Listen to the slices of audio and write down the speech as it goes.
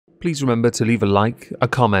please remember to leave a like, a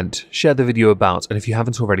comment, share the video about, and if you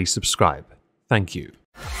haven't already, subscribe. Thank you.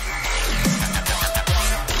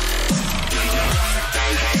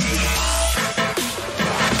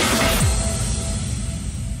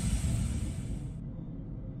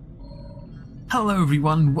 Hello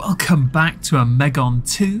everyone, welcome back to a Megon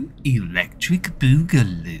 2 Electric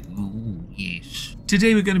Boogaloo. Yes.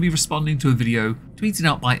 Today we're going to be responding to a video tweeted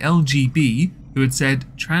out by LGB who had said,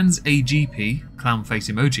 Trans AGP, clown face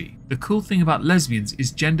emoji. The cool thing about lesbians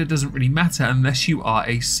is gender doesn't really matter unless you are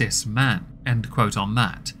a cis man. End quote on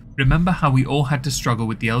that. Remember how we all had to struggle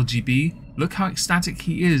with the LGB? Look how ecstatic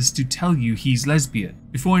he is to tell you he's lesbian.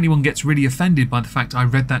 Before anyone gets really offended by the fact I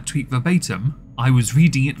read that tweet verbatim, I was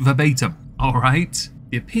reading it verbatim. Alright?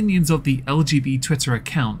 The opinions of the LGB Twitter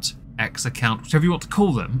account, X account, whatever you want to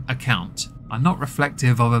call them, account, are not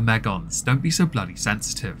reflective of a Megons. Don't be so bloody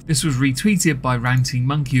sensitive. This was retweeted by Ranting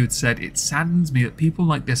Monkey who had said, it saddens me that people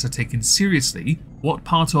like this are taken seriously. What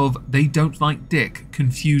part of they don't like dick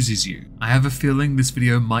confuses you? I have a feeling this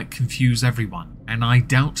video might confuse everyone, and I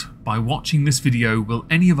doubt by watching this video will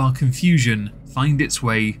any of our confusion find its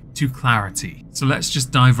way to clarity. So let's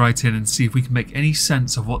just dive right in and see if we can make any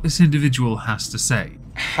sense of what this individual has to say.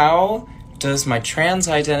 How does my trans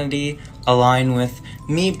identity align with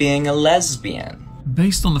me being a lesbian?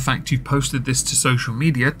 Based on the fact you've posted this to social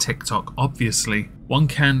media, TikTok obviously, one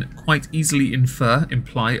can quite easily infer,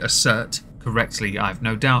 imply, assert, correctly I've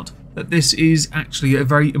no doubt, that this is actually a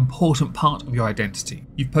very important part of your identity.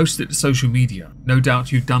 You've posted it to social media. No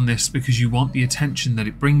doubt you've done this because you want the attention that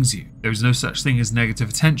it brings you. There is no such thing as negative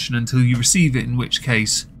attention until you receive it, in which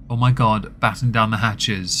case, oh my god, batten down the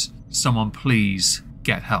hatches. Someone please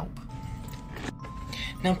get help.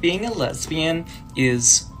 Now, being a lesbian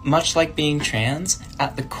is much like being trans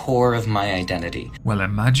at the core of my identity. Well,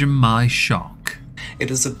 imagine my shock.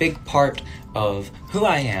 It is a big part of who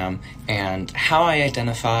I am and how I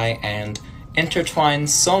identify, and intertwines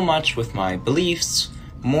so much with my beliefs,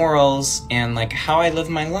 morals, and like how I live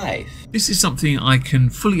my life. This is something I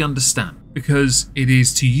can fully understand because it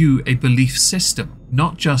is to you a belief system,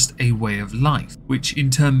 not just a way of life, which in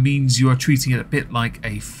turn means you are treating it a bit like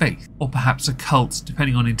a faith or perhaps a cult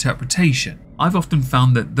depending on interpretation. I've often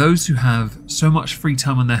found that those who have so much free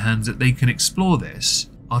time on their hands that they can explore this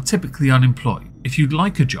are typically unemployed. If you'd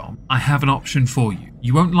like a job, I have an option for you.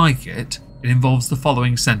 You won't like it. It involves the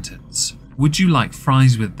following sentence. Would you like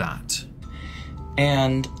fries with that?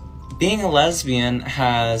 And being a lesbian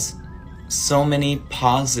has so many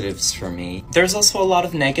positives for me. There's also a lot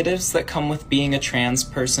of negatives that come with being a trans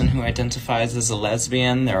person who identifies as a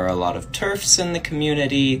lesbian. There are a lot of TERFs in the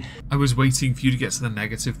community. I was waiting for you to get to the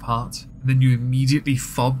negative part, and then you immediately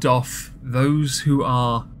fobbed off those who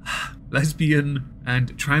are lesbian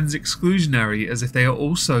and trans-exclusionary as if they are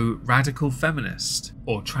also radical feminist,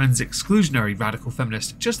 or trans-exclusionary radical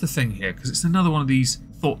feminist. Just the thing here, because it's another one of these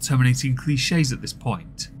thought-terminating cliches at this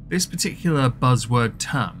point. This particular buzzword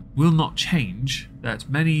term will not change that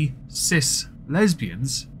many cis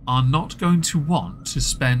lesbians are not going to want to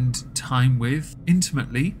spend time with,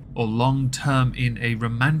 intimately or long-term in a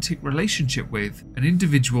romantic relationship with, an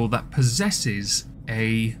individual that possesses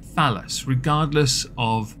a phallus, regardless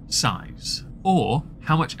of size, or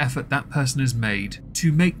how much effort that person has made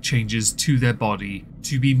to make changes to their body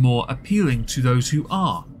to be more appealing to those who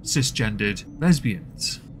are cisgendered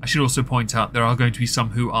lesbians. I should also point out there are going to be some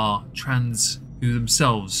who are trans who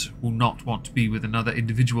themselves will not want to be with another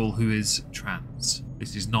individual who is trans.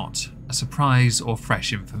 This is not a surprise or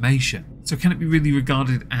fresh information. So can it be really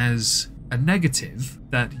regarded as a negative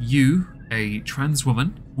that you, a trans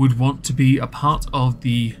woman, would want to be a part of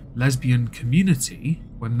the lesbian community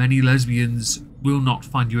when many lesbians will not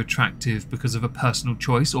find you attractive because of a personal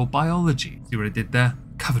choice or biology? See what I did there?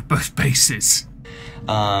 Covered both bases.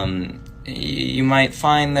 You might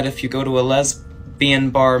find that if you go to a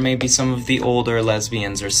lesbian bar, maybe some of the older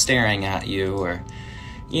lesbians are staring at you, or,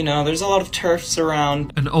 you know, there's a lot of TERFs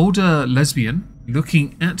around. An older lesbian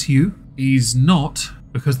looking at you is not,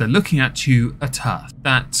 because they're looking at you, a TERF.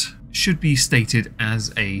 That should be stated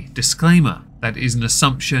as a disclaimer. That is an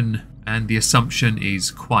assumption, and the assumption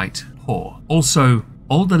is quite poor. Also,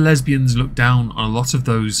 older lesbians look down on a lot of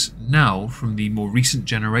those now from the more recent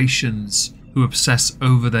generations who obsess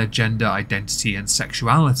over their gender identity and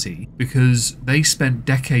sexuality because they spent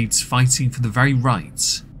decades fighting for the very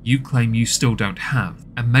rights you claim you still don't have,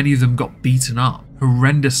 and many of them got beaten up,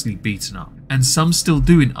 horrendously beaten up, and some still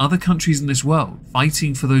do in other countries in this world,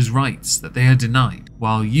 fighting for those rights that they are denied,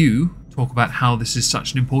 while you talk about how this is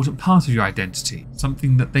such an important part of your identity,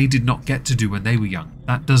 something that they did not get to do when they were young.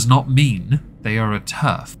 That does not mean they are a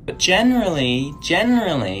TERF. But generally,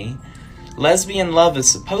 lesbian love is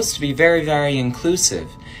supposed to be very, very inclusive,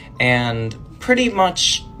 and pretty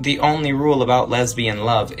much the only rule about lesbian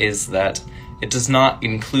love is that it does not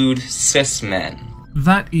include cis men.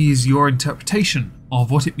 That is your interpretation of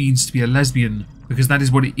what it means to be a lesbian, because that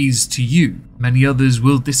is what it is to you. Many others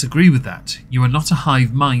will disagree with that. You are not a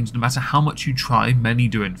hive mind, no matter how much you try, many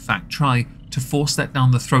do in fact try, to force that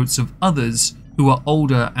down the throats of others who are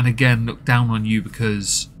older and again look down on you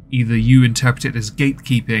because either you interpret it as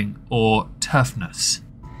gatekeeping or toughness.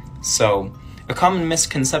 So, a common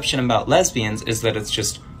misconception about lesbians is that it's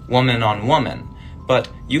just woman on woman. But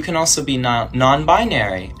you can also be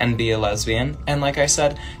non-binary and be a lesbian, and like I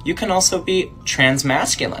said, you can also be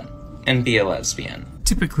trans-masculine and be a lesbian.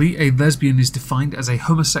 Typically, a lesbian is defined as a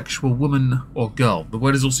homosexual woman or girl. The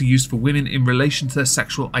word is also used for women in relation to their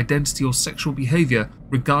sexual identity or sexual behavior,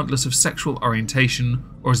 regardless of sexual orientation,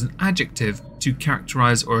 or as an adjective to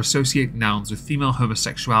characterize or associate nouns with female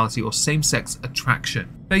homosexuality or same-sex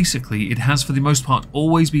attraction. Basically, it has for the most part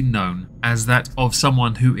always been known as that of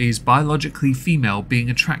someone who is biologically female being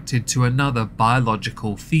attracted to another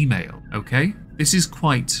biological female, okay? This is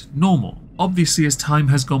quite normal. Obviously, as time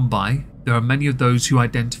has gone by, there are many of those who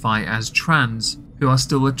identify as trans who are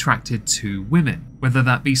still attracted to women, whether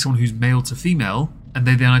that be someone who's male to female and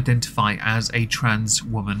they then identify as a trans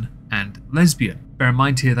woman and lesbian. Bear in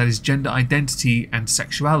mind here that is gender identity and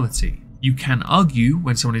sexuality. You can argue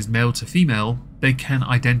when someone is male to female, they can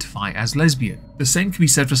identify as lesbian. The same can be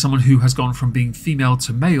said for someone who has gone from being female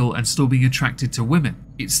to male and still being attracted to women.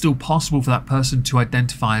 It's still possible for that person to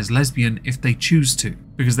identify as lesbian if they choose to,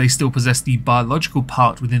 because they still possess the biological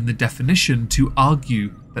part within the definition to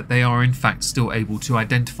argue that they are in fact still able to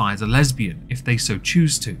identify as a lesbian if they so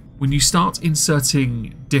choose to. When you start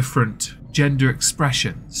inserting different gender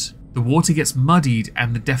expressions, the water gets muddied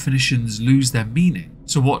and the definitions lose their meaning.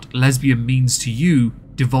 So what lesbian means to you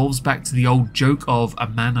devolves back to the old joke of a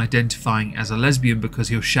man identifying as a lesbian because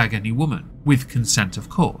he'll shag any woman, with consent of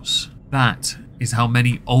course. That is how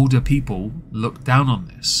many older people look down on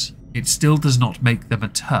this. It still does not make them a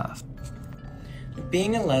TERF.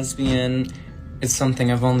 Being a lesbian is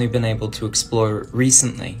something I've only been able to explore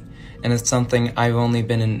recently, and it's something I've only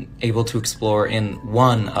been able to explore in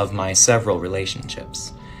one of my several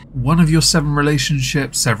relationships. One of your several,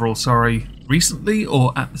 recently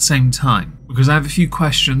or at the same time? Because I have a few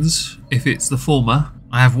questions if it's the former,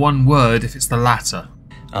 I have one word if it's the latter.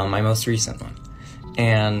 My most recent one.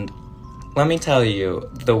 And let me tell you,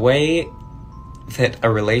 the way that a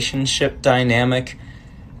relationship dynamic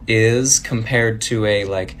is compared to a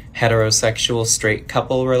heterosexual straight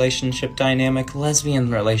couple relationship dynamic,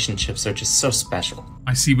 lesbian relationships are just so special.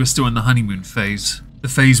 I see we're still in the honeymoon phase. The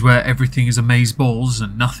phase where everything is amazeballs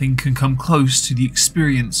and nothing can come close to the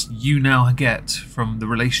experience you now get from the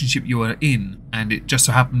relationship you are in, and it just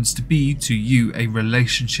so happens to be to you a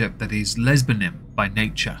relationship that is lesbianism by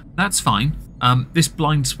nature. That's fine. This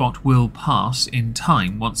blind spot will pass in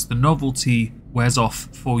time once the novelty wears off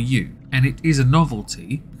for you. And it is a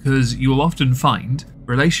novelty because you'll often find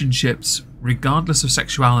relationships, regardless of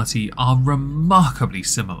sexuality, are remarkably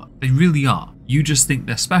similar. They really are. You just think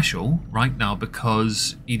they're special right now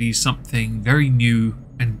because it is something very new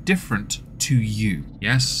and different to you.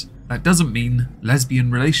 Yes, that doesn't mean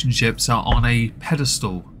lesbian relationships are on a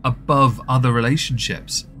pedestal above other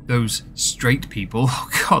relationships. Those straight people, oh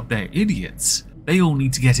god, they're idiots. They all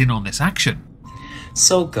need to get in on this action.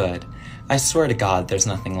 So good. I swear to God, there's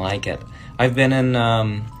nothing like it. I've been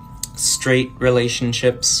in straight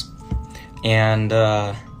relationships, and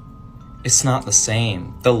it's not the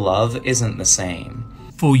same. The love isn't the same.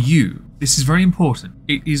 For you, this is very important.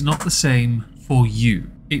 It is not the same for you.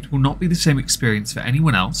 It will not be the same experience for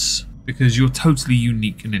anyone else because you're totally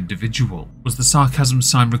unique and individual. Was the sarcasm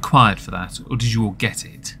sign required for that, or did you all get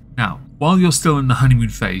it? Now, while you're still in the honeymoon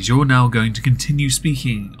phase, you're now going to continue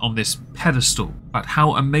speaking on this pedestal about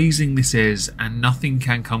how amazing this is and nothing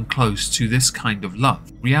can come close to this kind of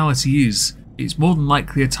love. Reality is, it's more than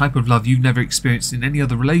likely a type of love you've never experienced in any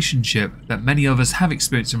other relationship that many of us have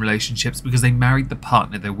experienced in relationships because they married the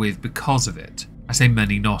partner they're with because of it. I say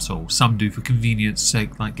many, not all. Some do for convenience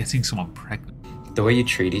sake, like getting someone pregnant. The way you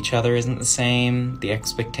treat each other isn't the same, the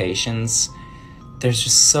expectations. There's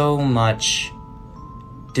just so much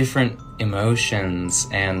different emotions,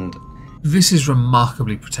 and this is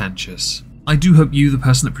remarkably pretentious. I do hope you, the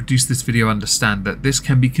person that produced this video, understand that this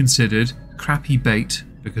can be considered crappy bait,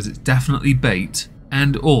 because it's definitely bait,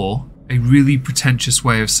 and or a really pretentious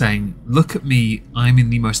way of saying, look at me, I'm in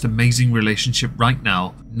the most amazing relationship right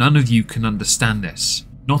now, none of you can understand this.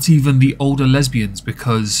 Not even the older lesbians,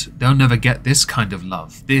 because they'll never get this kind of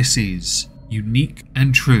love. This is unique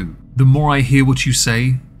and true. The more I hear what you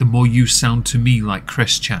say, the more you sound to me like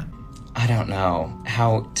Chris Chan. I don't know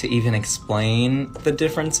how to even explain the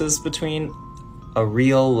differences between a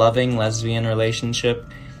real loving lesbian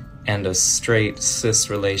relationship and a straight cis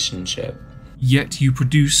relationship. Yet you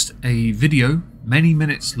produced a video many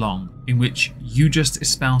minutes long in which you just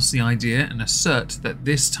espouse the idea and assert that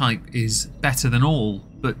this type is better than all,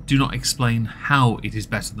 but do not explain how it is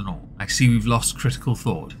better than all. I see we've lost critical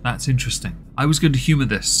thought. That's interesting. I was going to humour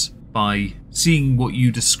this by seeing what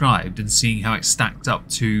you described and seeing how it stacked up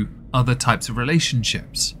to other types of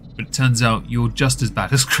relationships, but it turns out you're just as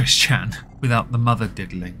bad as Chris Chan without the mother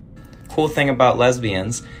diddling. Cool thing about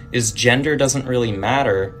lesbians is gender doesn't really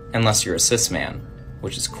matter unless you're a cis man,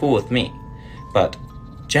 which is cool with me. But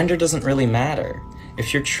gender doesn't really matter.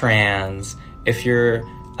 If you're trans, if you're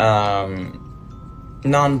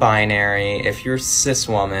non-binary, if you're cis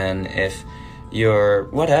woman, if you're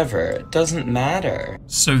whatever, it doesn't matter.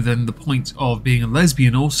 So then the point of being a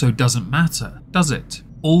lesbian also doesn't matter, does it?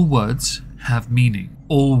 All words have meaning.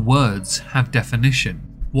 All words have definition.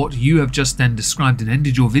 What you have just then described and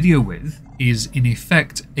ended your video with is in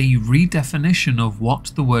effect a redefinition of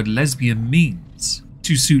what the word lesbian means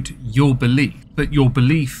to suit your belief. But your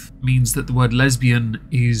belief means that the word lesbian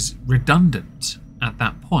is redundant at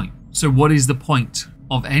that point. So what is the point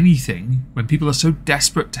of anything when people are so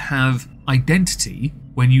desperate to have identity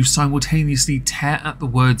when you simultaneously tear at the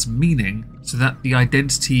word's meaning so that the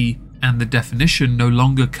identity and the definition no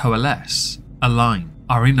longer coalesce, align,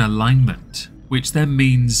 are in alignment, which then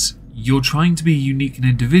means you're trying to be unique and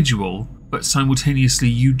individual, but simultaneously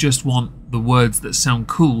you just want the words that sound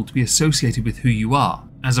cool to be associated with who you are,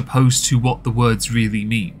 as opposed to what the words really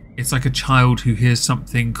mean. It's like a child who hears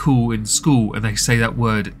something cool in school and they say that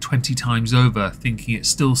word 20 times over thinking it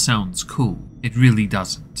still sounds cool. It really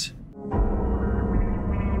doesn't.